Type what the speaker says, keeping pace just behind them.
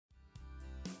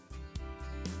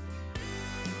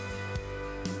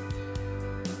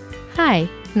Hi,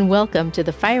 and welcome to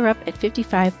the Fire Up at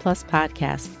 55 Plus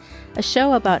podcast, a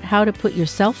show about how to put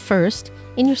yourself first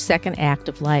in your second act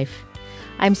of life.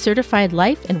 I'm certified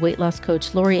life and weight loss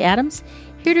coach Lori Adams,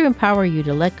 here to empower you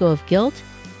to let go of guilt,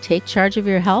 take charge of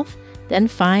your health, then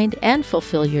find and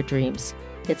fulfill your dreams.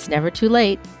 It's never too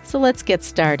late, so let's get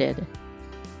started.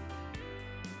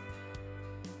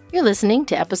 You're listening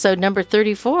to episode number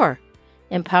 34,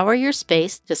 Empower Your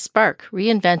Space to Spark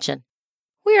Reinvention.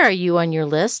 Where are you on your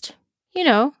list? You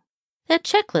know, that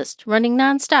checklist running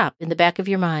nonstop in the back of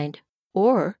your mind.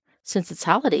 Or, since it's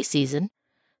holiday season,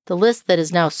 the list that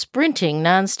is now sprinting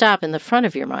nonstop in the front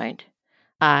of your mind.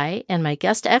 I and my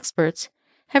guest experts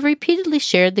have repeatedly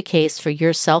shared the case for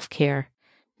your self-care,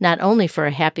 not only for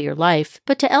a happier life,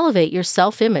 but to elevate your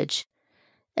self-image,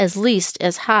 as least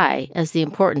as high as the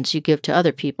importance you give to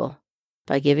other people,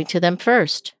 by giving to them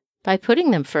first, by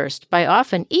putting them first, by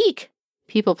often,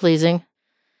 people-pleasing.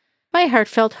 My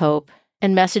heartfelt hope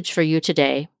and message for you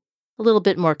today, a little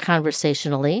bit more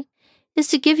conversationally, is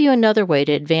to give you another way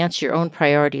to advance your own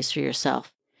priorities for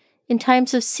yourself in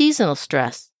times of seasonal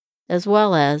stress, as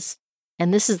well as,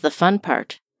 and this is the fun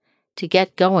part, to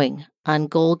get going on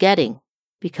goal getting,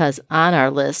 because on our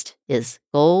list is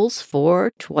Goals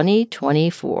for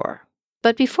 2024.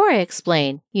 But before I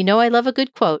explain, you know I love a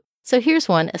good quote, so here's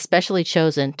one especially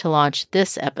chosen to launch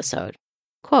this episode.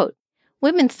 Quote,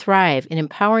 "Women thrive in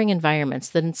empowering environments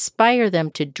that inspire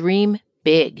them to dream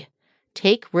big,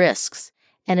 take risks,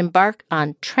 and embark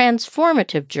on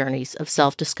transformative journeys of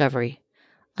self-discovery."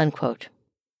 Unquote.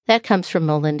 That comes from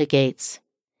Melinda Gates.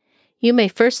 You may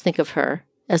first think of her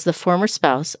as the former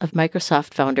spouse of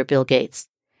Microsoft founder Bill Gates.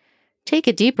 Take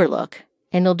a deeper look,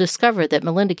 and you'll discover that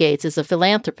Melinda Gates is a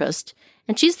philanthropist,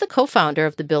 and she's the co-founder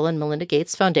of the Bill and Melinda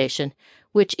Gates Foundation,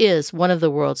 which is one of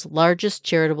the world's largest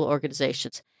charitable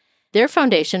organizations. Their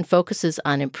foundation focuses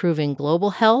on improving global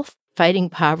health, fighting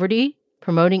poverty,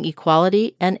 promoting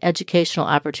equality, and educational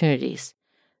opportunities.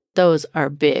 Those are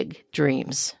big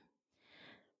dreams.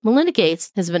 Melinda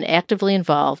Gates has been actively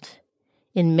involved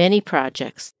in many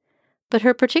projects, but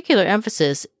her particular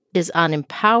emphasis is on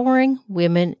empowering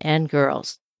women and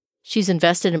girls. She's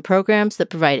invested in programs that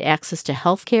provide access to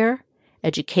healthcare,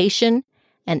 education,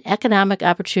 and economic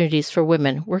opportunities for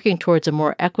women working towards a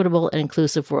more equitable and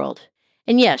inclusive world.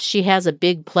 And yes, she has a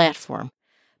big platform,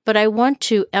 but I want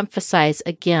to emphasize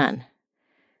again,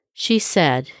 she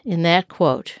said in that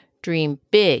quote, "Dream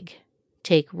big,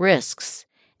 take risks,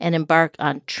 and embark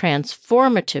on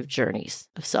transformative journeys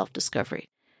of self-discovery.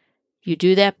 You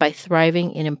do that by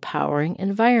thriving in empowering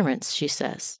environments," she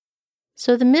says.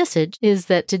 So the message is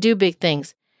that to do big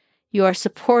things, you are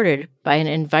supported by an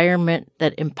environment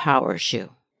that empowers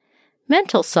you.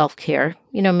 Mental self-care,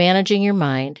 managing your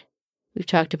mind, we've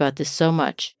talked about this so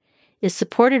much, is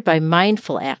supported by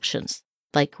mindful actions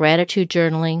like gratitude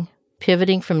journaling,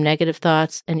 pivoting from negative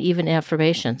thoughts, and even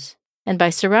affirmations. And by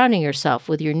surrounding yourself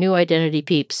with your new identity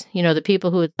peeps, the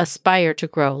people who aspire to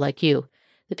grow like you,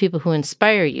 the people who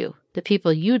inspire you, the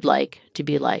people you'd like to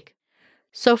be like.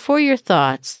 So for your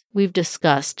thoughts, we've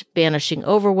discussed banishing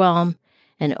overwhelm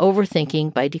and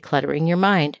overthinking by decluttering your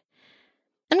mind.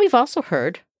 And we've also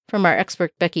heard from our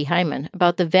expert Becky Hyman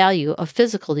about the value of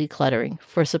physical decluttering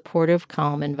for a supportive,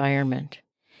 calm environment.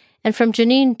 And from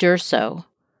Janine Durso,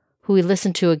 who we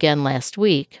listened to again last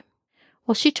week,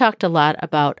 well, she talked a lot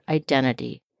about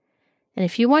identity. And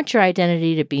if you want your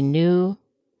identity to be new,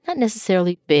 not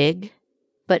necessarily big,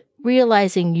 but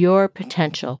realizing your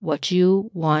potential, what you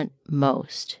want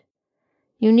most,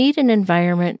 you need an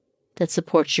environment that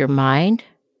supports your mind,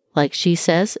 like she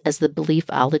says, as the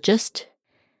beliefologist.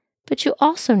 But you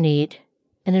also need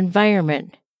an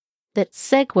environment that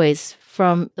segues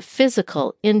from the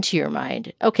physical into your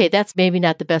mind. Okay, that's maybe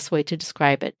not the best way to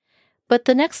describe it. But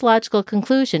the next logical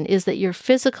conclusion is that your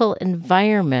physical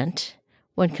environment,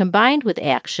 when combined with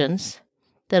actions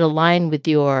that align with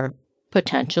your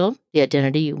potential, the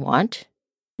identity you want,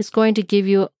 is going to give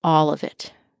you all of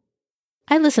it.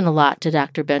 I listen a lot to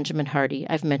Dr. Benjamin Hardy.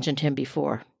 I've mentioned him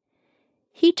before.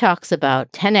 He talks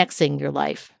about 10xing your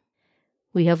life.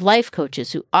 We have life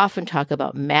coaches who often talk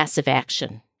about massive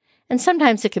action, and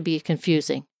sometimes it can be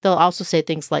confusing. They'll also say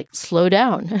things like slow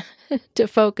down to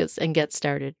focus and get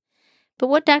started. But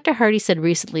what Dr. Hardy said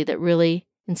recently that really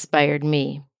inspired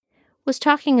me was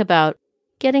talking about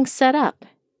getting set up,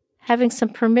 having some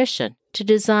permission to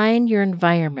design your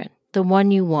environment, the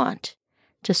one you want,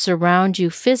 to surround you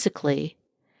physically,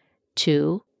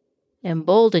 to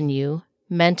embolden you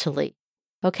mentally.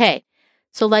 Okay,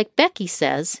 so like Becky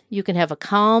says, you can have a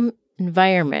calm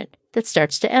environment that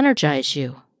starts to energize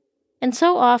you. And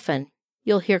so often,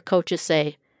 you'll hear coaches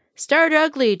say, "Start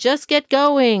ugly, just get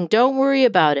going, don't worry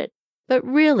about it." But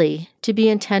really, to be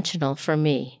intentional for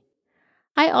me,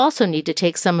 I also need to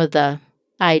take some of the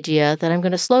idea that I'm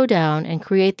going to slow down and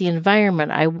create the environment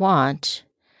I want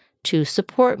to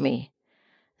support me.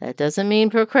 That doesn't mean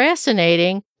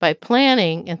procrastinating by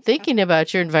planning and thinking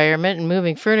about your environment and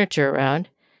moving furniture around.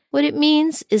 What it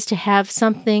means is to have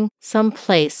something, some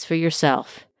place for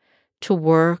yourself to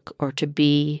work or to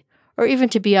be, or even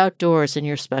to be outdoors in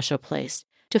your special place,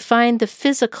 to find the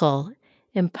physical,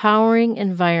 empowering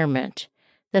environment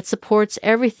that supports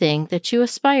everything that you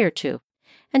aspire to.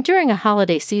 And during a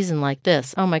holiday season like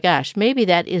this, oh my gosh, maybe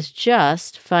that is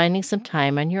just finding some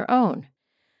time on your own.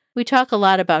 We talk a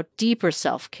lot about deeper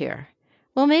self-care.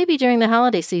 Well, maybe during the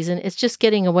holiday season, it's just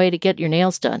getting a way to get your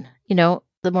nails done.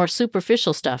 The more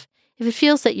superficial stuff. If it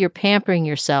feels that you're pampering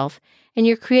yourself and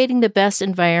you're creating the best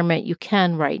environment you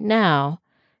can right now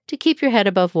to keep your head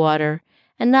above water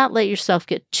and not let yourself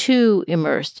get too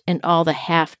immersed in all the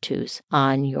have-tos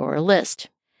on your list.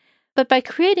 But by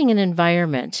creating an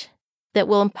environment that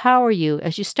will empower you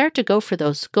as you start to go for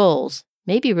those goals,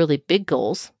 maybe really big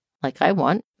goals, like I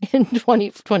want in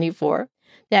 2024,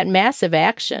 that massive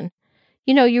action,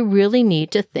 you really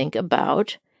need to think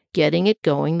about getting it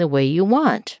going the way you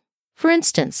want. For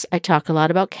instance, I talk a lot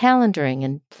about calendaring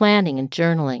and planning and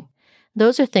journaling.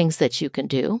 Those are things that you can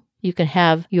do. You can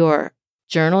have your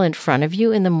journal in front of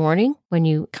you in the morning when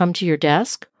you come to your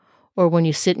desk, or when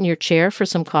you sit in your chair for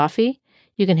some coffee.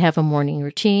 You can have a morning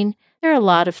routine. There are a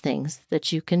lot of things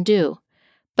that you can do.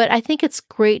 But I think it's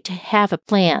great to have a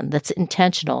plan that's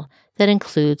intentional, that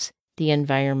includes the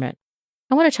environment.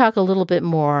 I want to talk a little bit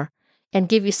more and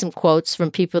give you some quotes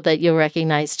from people that you'll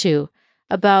recognize too,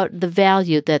 about the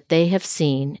value that they have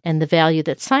seen and the value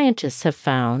that scientists have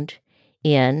found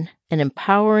in an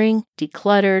empowering,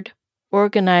 decluttered,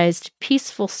 organized,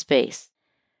 peaceful space.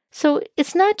 So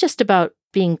it's not just about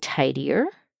being tidier.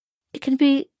 It can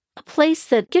be a place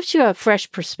that gives you a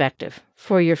fresh perspective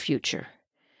for your future.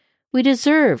 We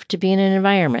deserve to be in an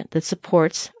environment that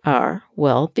supports our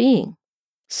well-being.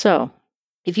 So,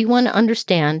 if you want to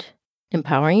understand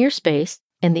empowering your space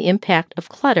and the impact of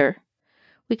clutter,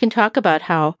 we can talk about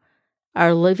how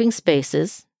our living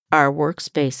spaces, our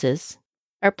workspaces,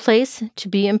 are placed to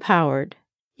be empowered.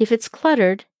 If it's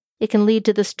cluttered, it can lead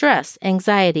to the stress,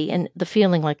 anxiety, and the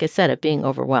feeling, like I said, of being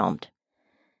overwhelmed.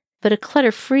 But a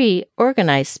clutter-free,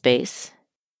 organized space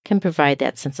can provide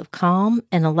that sense of calm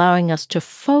and allowing us to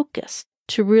focus,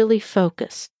 to really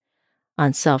focus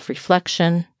on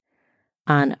self-reflection,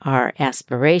 on our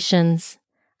aspirations,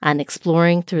 on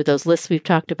exploring through those lists we've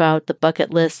talked about, the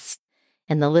bucket lists,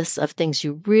 and the lists of things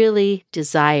you really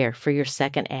desire for your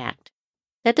second act.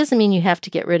 That doesn't mean you have to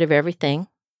get rid of everything.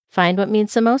 Find what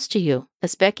means the most to you.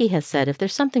 As Becky has said, if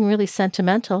there's something really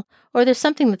sentimental, or there's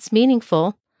something that's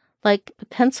meaningful, like a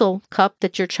pencil cup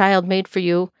that your child made for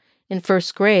you in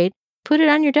first grade, put it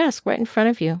on your desk right in front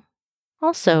of you.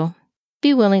 Also,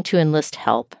 be willing to enlist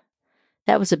help.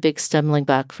 That was a big stumbling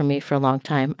block for me for a long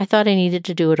time. I thought I needed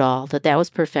to do it all, that was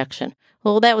perfection.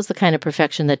 Well, that was the kind of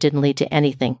perfection that didn't lead to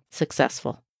anything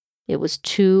successful. It was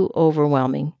too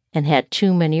overwhelming and had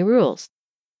too many rules.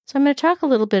 So I'm going to talk a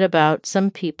little bit about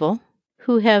some people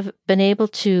who have been able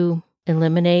to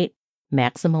eliminate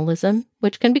maximalism,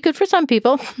 which can be good for some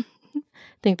people. I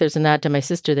think there's a nod to my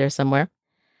sister there somewhere.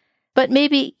 But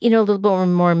maybe, a little bit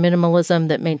more minimalism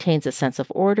that maintains a sense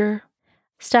of order,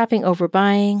 stopping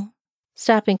overbuying,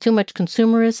 stopping too much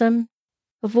consumerism,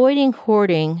 avoiding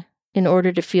hoarding in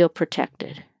order to feel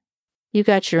protected. You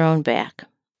got your own back.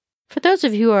 For those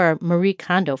of you who are Marie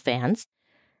Kondo fans,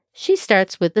 she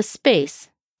starts with the space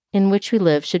in which we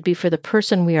live should be for the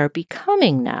person we are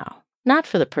becoming now, not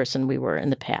for the person we were in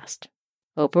the past.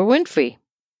 Oprah Winfrey.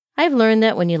 I've learned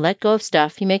that when you let go of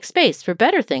stuff, you make space for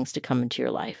better things to come into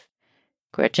your life.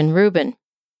 Gretchen Rubin.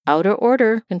 Outer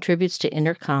order contributes to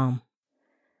inner calm.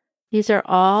 These are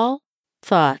all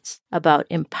thoughts about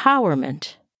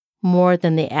empowerment more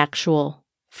than the actual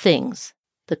things,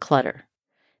 the clutter.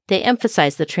 They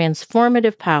emphasize the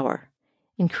transformative power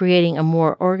in creating a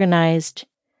more organized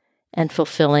and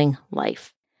fulfilling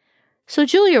life. So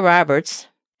Julia Roberts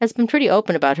has been pretty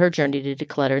open about her journey to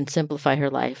declutter and simplify her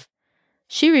life.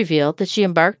 She revealed that she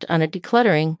embarked on a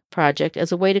decluttering project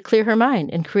as a way to clear her mind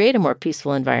and create a more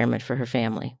peaceful environment for her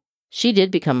family. She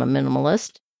did become a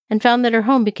minimalist and found that her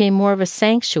home became more of a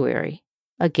sanctuary,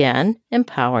 again,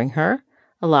 empowering her,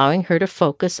 allowing her to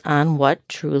focus on what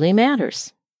truly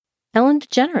matters. Ellen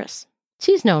DeGeneres.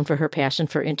 She's known for her passion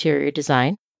for interior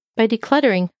design. By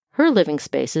decluttering her living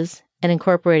spaces and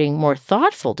incorporating more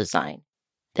thoughtful design,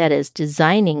 that is,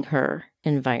 designing her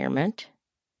environment,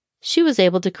 she was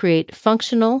able to create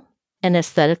functional and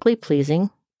aesthetically pleasing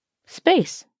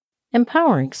space.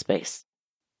 empowering space.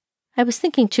 I was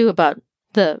thinking too about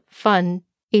the fun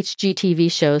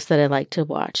HGTV shows that I like to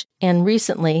watch. And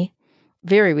recently,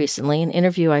 very recently, an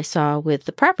interview I saw with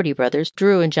the Property Brothers,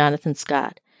 Drew and Jonathan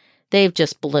Scott. They've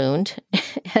just ballooned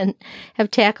and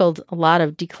have tackled a lot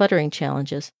of decluttering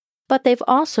challenges. But they've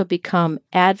also become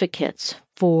advocates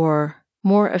for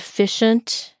more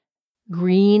efficient,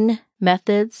 green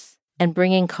methods and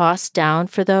bringing costs down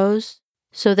for those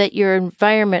so that your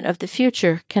environment of the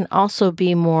future can also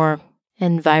be more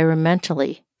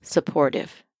environmentally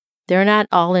supportive. They're not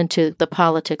all into the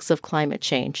politics of climate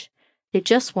change. They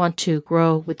just want to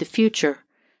grow with the future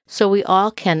so we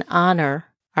all can honor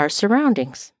our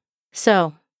surroundings.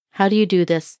 So, how do you do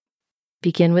this?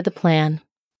 Begin with a plan.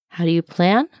 How do you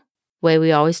plan? Way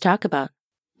we always talk about.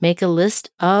 Make a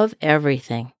list of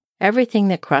everything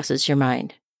that crosses your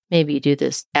mind. Maybe you do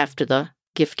this after the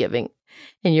gift giving,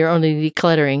 and your only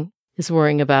decluttering is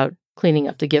worrying about cleaning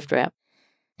up the gift wrap.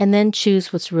 And then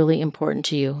choose what's really important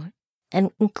to you.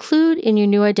 And include in your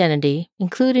new identity,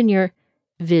 include in your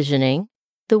visioning,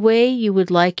 the way you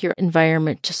would like your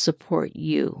environment to support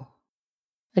you.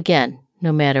 Again,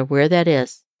 no matter where that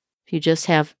is. If you just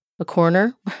have a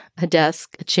corner, a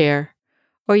desk, a chair,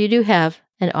 or you do have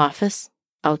an office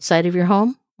outside of your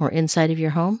home or inside of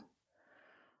your home,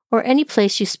 or any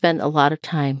place you spend a lot of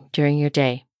time during your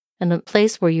day, and a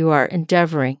place where you are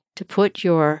endeavoring to put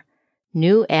your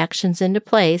new actions into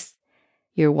place,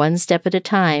 you're one step at a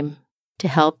time to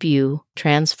help you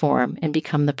transform and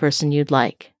become the person you'd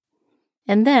like.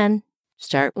 And then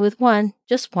start with one,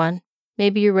 just one.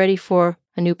 Maybe you're ready for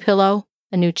a new pillow,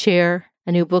 a new chair,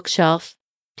 a new bookshelf,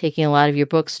 taking a lot of your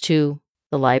books to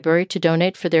the library to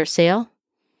donate for their sale.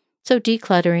 So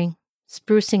decluttering,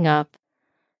 sprucing up,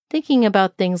 thinking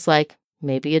about things like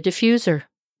maybe a diffuser,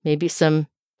 maybe some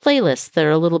playlists that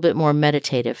are a little bit more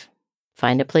meditative.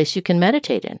 Find a place you can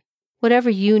meditate in. Whatever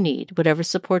you need, whatever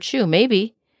supports you.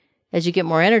 Maybe as you get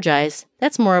more energized,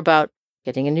 that's more about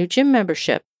getting a new gym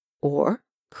membership or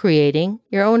creating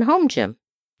your own home gym.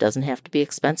 Doesn't have to be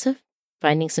expensive.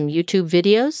 Finding some YouTube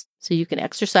videos so you can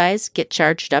exercise, get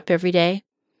charged up every day.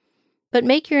 But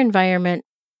make your environment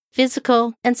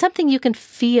physical and something you can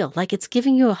feel like it's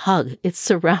giving you a hug. It's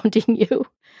surrounding you.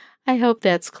 I hope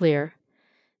that's clear.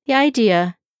 The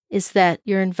idea is that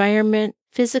your environment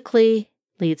physically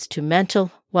leads to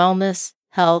mental wellness,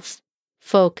 health,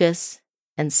 focus,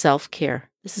 and self-care.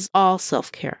 This is all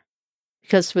self-care.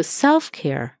 Because with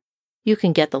self-care, you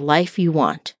can get the life you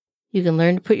want. You can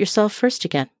learn to put yourself first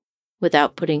again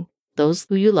without putting those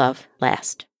who you love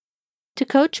last. To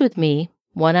coach with me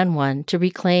one-on-one to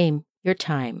reclaim your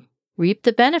time, reap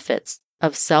the benefits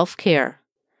of self-care,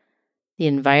 the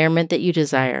environment that you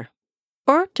desire,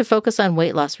 or to focus on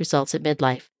weight loss results at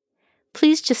midlife,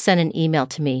 please just send an email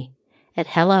to me at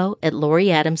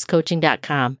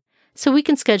hello@loriadamscoaching.com so we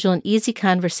can schedule an easy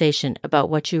conversation about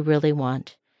what you really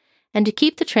want. And to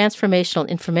keep the transformational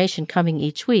information coming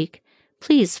each week,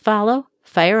 please follow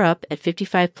Fire Up at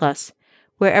 55 Plus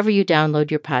wherever you download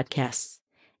your podcasts.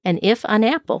 And if on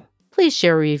Apple, please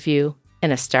share a review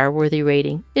and a star-worthy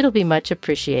rating. It'll be much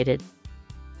appreciated.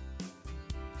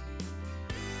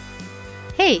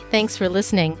 Hey, thanks for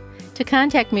listening. To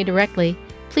contact me directly,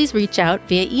 please reach out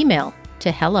via email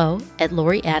to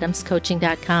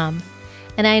hello@loriadamscoaching.com.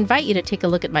 And I invite you to take a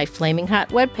look at my flaming hot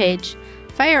webpage,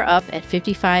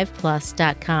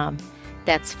 fireup@55plus.com.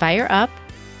 That's fireup,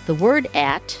 the word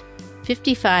at,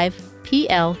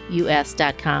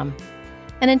 55plus.com.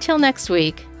 And until next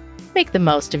week, make the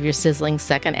most of your sizzling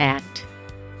second act.